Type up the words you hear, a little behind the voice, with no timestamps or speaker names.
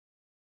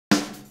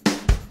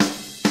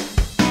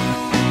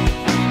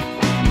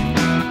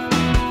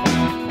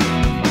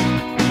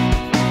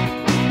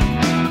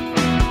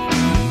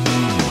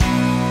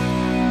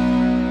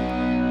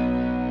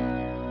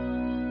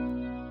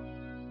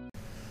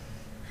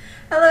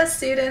Hello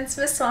students,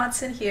 Miss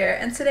Swanson here,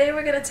 and today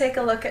we're going to take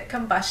a look at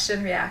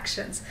combustion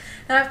reactions.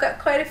 Now I've got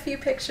quite a few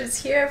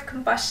pictures here of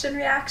combustion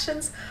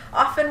reactions.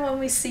 Often when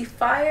we see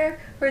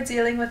fire, we're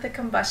dealing with a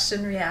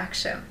combustion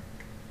reaction.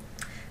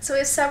 So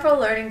we have several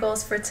learning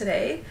goals for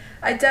today.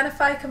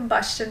 Identify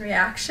combustion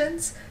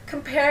reactions,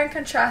 compare and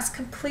contrast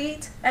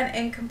complete and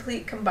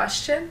incomplete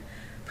combustion,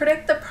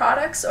 predict the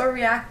products or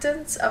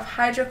reactants of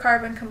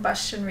hydrocarbon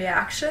combustion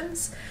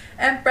reactions,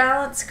 and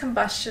balance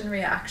combustion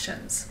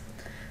reactions.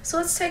 So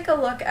let's take a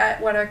look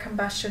at what our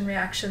combustion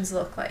reactions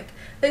look like.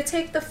 They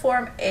take the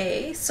form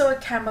A, so a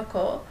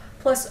chemical,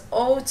 plus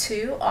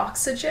O2,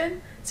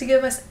 oxygen, to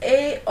give us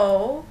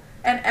AO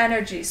and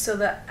energy. So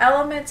the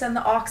element and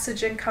the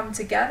oxygen come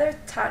together,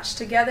 attach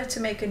together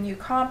to make a new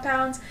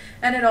compound,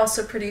 and it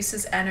also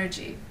produces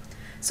energy.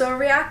 So a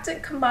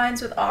reactant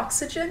combines with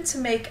oxygen to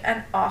make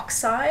an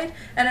oxide,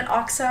 and an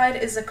oxide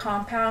is a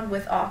compound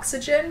with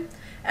oxygen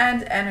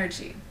and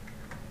energy.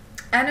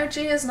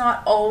 Energy is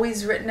not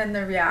always written in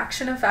the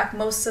reaction. In fact,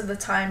 most of the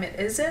time it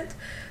isn't.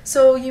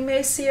 So you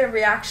may see a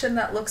reaction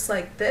that looks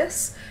like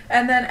this,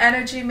 and then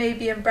energy may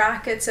be in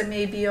brackets and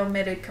may be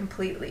omitted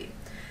completely.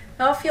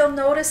 Now if you'll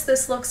notice,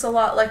 this looks a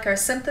lot like our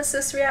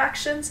synthesis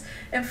reactions.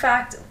 In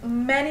fact,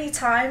 many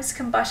times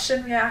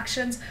combustion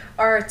reactions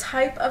are a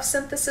type of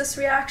synthesis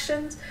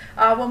reactions.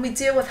 When we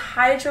deal with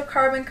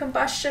hydrocarbon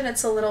combustion,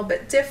 it's a little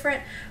bit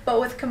different,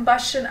 but with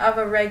combustion of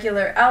a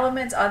regular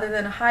element other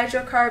than a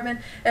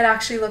hydrocarbon, it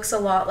actually looks a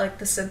lot like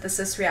the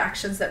synthesis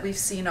reactions that we've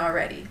seen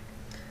already.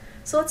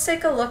 So let's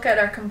take a look at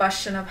our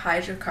combustion of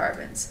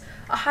hydrocarbons.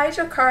 A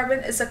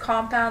hydrocarbon is a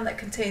compound that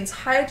contains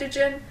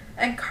hydrogen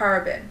and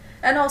carbon,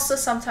 and also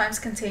sometimes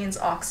contains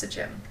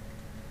oxygen.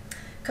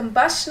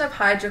 Combustion of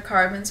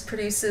hydrocarbons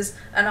produces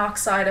an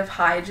oxide of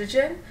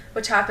hydrogen,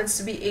 which happens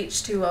to be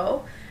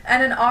H2O,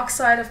 and an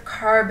oxide of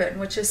carbon,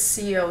 which is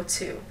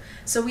CO2.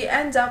 So we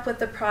end up with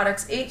the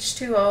products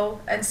H2O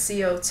and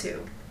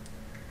CO2.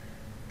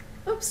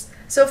 Oops.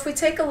 So if we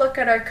take a look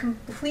at our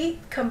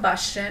complete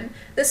combustion,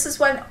 this is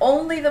when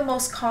only the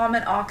most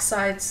common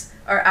oxides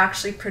are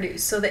actually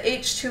produced. So the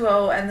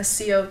H2O and the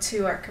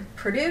CO2 are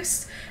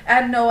produced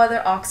and no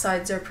other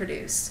oxides are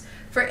produced.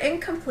 For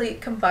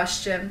incomplete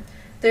combustion,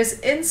 there's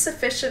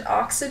insufficient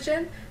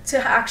oxygen to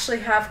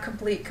actually have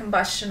complete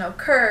combustion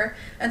occur,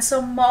 and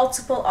so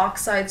multiple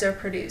oxides are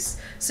produced.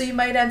 So you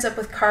might end up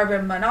with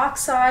carbon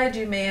monoxide,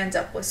 you may end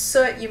up with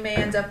soot, you may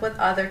end up with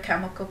other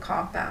chemical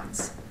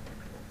compounds.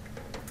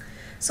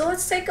 So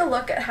let's take a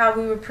look at how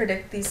we would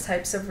predict these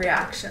types of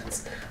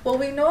reactions. Well,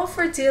 we know if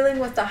we're dealing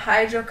with a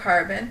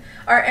hydrocarbon,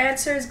 our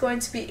answer is going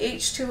to be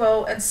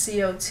H2O and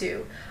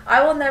CO2.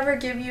 I will never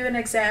give you an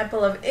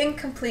example of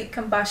incomplete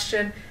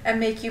combustion and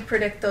make you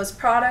predict those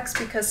products,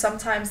 because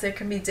sometimes there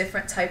can be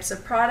different types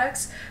of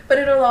products, but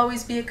it'll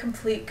always be a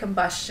complete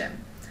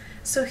combustion.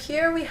 So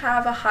here we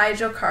have a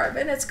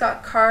hydrocarbon. It's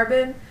got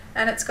carbon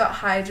and it's got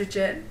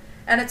hydrogen,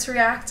 and it's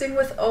reacting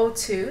with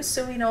O2,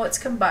 so we know it's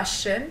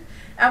combustion.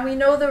 And we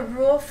know the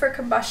rule for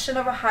combustion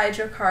of a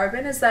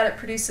hydrocarbon is that it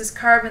produces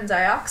carbon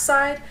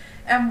dioxide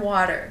and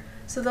water.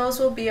 So those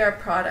will be our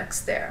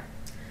products there.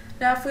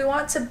 Now if we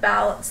want to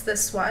balance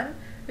this one,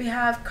 we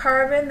have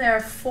carbon, there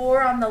are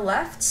 4 on the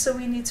left, so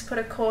we need to put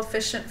a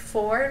coefficient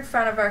 4 in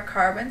front of our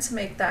carbon to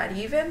make that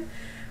even.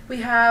 We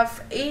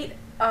have 8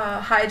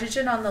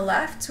 hydrogen on the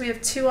left, we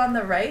have 2 on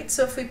the right,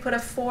 so if we put a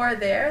 4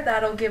 there,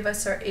 that'll give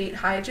us our 8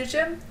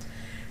 hydrogen.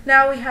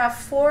 Now we have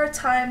 4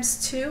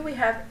 times 2, we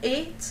have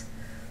 8.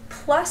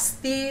 Plus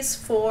these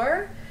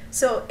 4,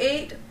 so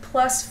 8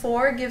 plus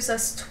 4 gives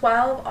us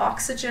 12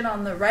 oxygen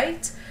on the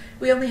right.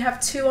 We only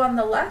have 2 on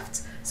the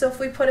left, so if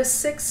we put a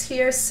 6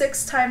 here,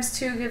 6 times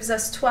 2 gives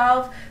us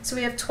 12, so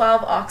we have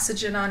 12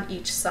 oxygen on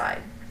each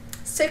side.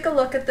 Let's take a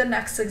look at the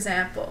next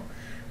example.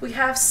 We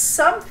have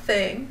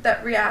something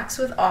that reacts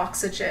with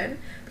oxygen.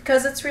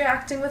 Because it's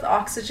reacting with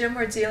oxygen,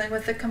 we're dealing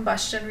with a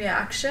combustion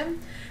reaction,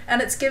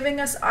 and it's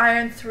giving us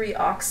iron 3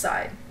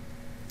 oxide.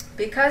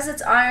 Because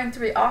it's iron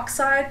 3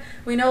 oxide,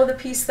 we know the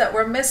piece that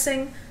we're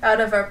missing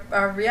out of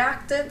our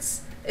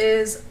reactants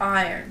is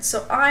iron.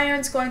 So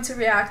iron's going to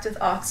react with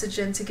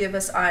oxygen to give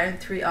us iron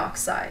 3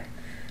 oxide.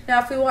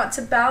 Now if we want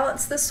to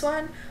balance this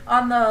one,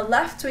 on the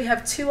left we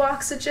have 2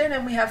 oxygen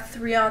and we have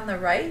 3 on the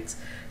right.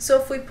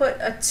 So if we put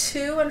a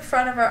 2 in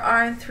front of our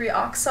iron 3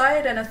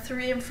 oxide and a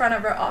 3 in front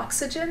of our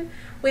oxygen,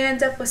 we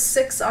end up with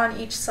 6 on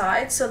each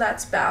side, so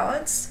that's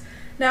balanced.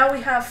 Now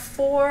we have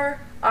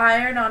 4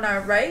 iron on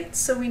our right,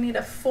 so we need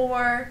a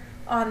 4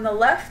 on the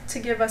left to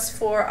give us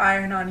 4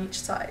 iron on each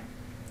side.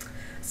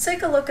 Let's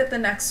take a look at the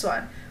next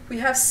one. We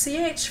have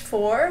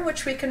CH4,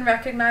 which we can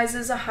recognize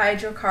as a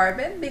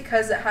hydrocarbon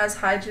because it has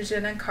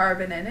hydrogen and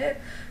carbon in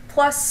it,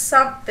 plus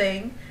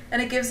something,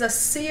 and it gives us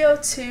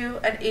CO2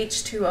 and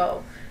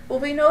H2O. Well,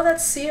 we know that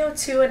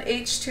CO2 and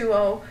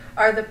H2O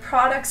are the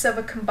products of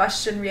a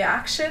combustion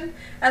reaction,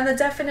 and the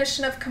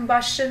definition of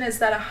combustion is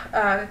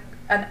that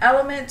an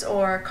element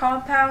or a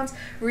compound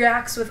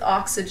reacts with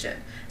oxygen.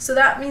 So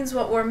that means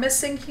what we're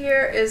missing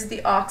here is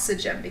the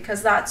oxygen,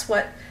 because that's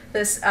what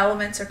this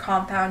element or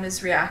compound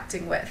is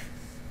reacting with.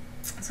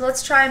 So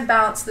let's try and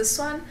balance this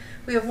one.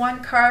 We have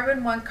one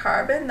carbon,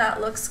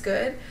 that looks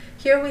good.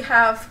 Here we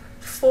have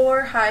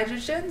 4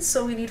 hydrogens,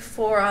 so we need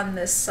 4 on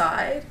this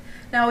side.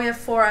 Now we have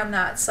 4 on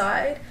that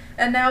side.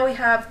 And now we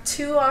have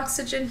 2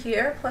 oxygen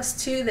here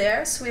plus 2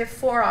 there, so we have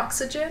 4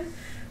 oxygen.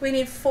 We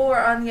need 4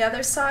 on the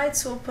other side,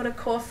 so we'll put a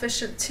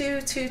coefficient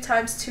 2. 2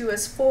 times 2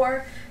 is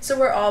 4, so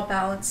we're all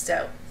balanced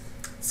out.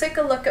 Let's take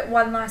a look at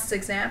one last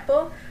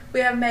example. We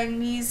have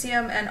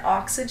magnesium and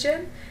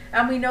oxygen,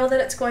 and we know that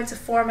it's going to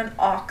form an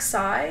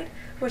oxide,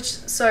 we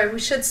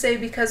should say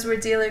because we're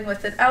dealing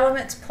with an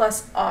element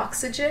plus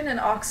oxygen,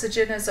 and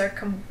oxygen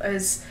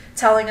is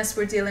telling us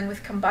we're dealing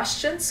with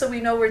combustion, so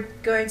we know we're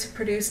going to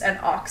produce an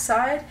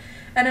oxide,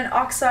 and an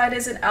oxide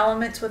is an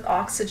element with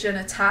oxygen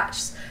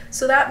attached.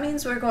 So that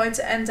means we're going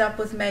to end up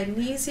with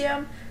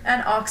magnesium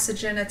and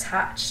oxygen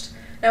attached.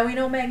 Now we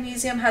know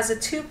magnesium has a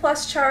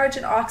 2+ charge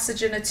and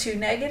oxygen a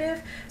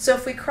 2-, so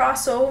if we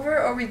cross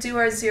over or we do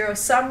our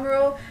zero-sum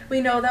rule, we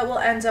know that we'll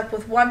end up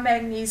with 1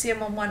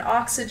 magnesium and 1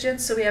 oxygen,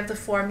 so we have the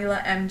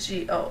formula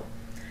MgO.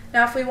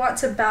 Now if we want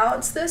to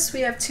balance this,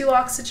 we have 2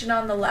 oxygen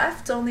on the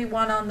left, only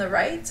 1 on the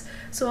right,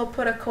 so we'll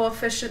put a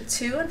coefficient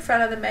 2 in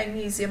front of the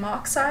magnesium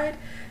oxide.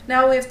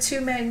 Now we have 2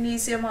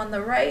 magnesium on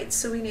the right,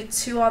 so we need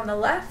 2 on the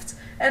left,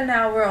 and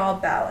now we're all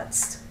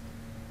balanced.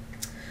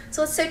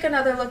 So let's take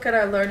another look at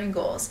our learning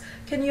goals.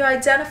 Can you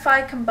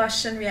identify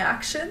combustion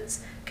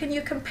reactions? Can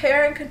you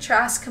compare and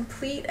contrast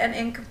complete and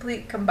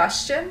incomplete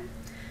combustion?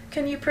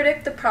 Can you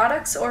predict the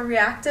products or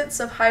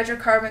reactants of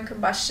hydrocarbon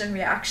combustion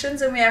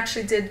reactions? And we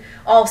actually did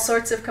all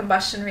sorts of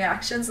combustion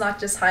reactions, not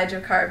just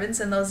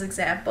hydrocarbons in those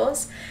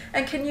examples.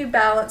 And can you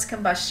balance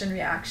combustion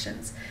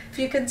reactions? If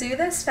you can do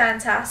this,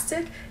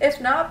 fantastic.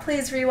 If not,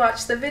 please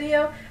rewatch the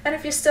video. And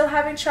if you're still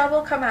having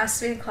trouble, come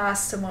ask me in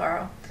class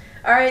tomorrow.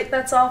 Alright,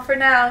 that's all for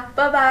now.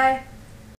 Bye-bye.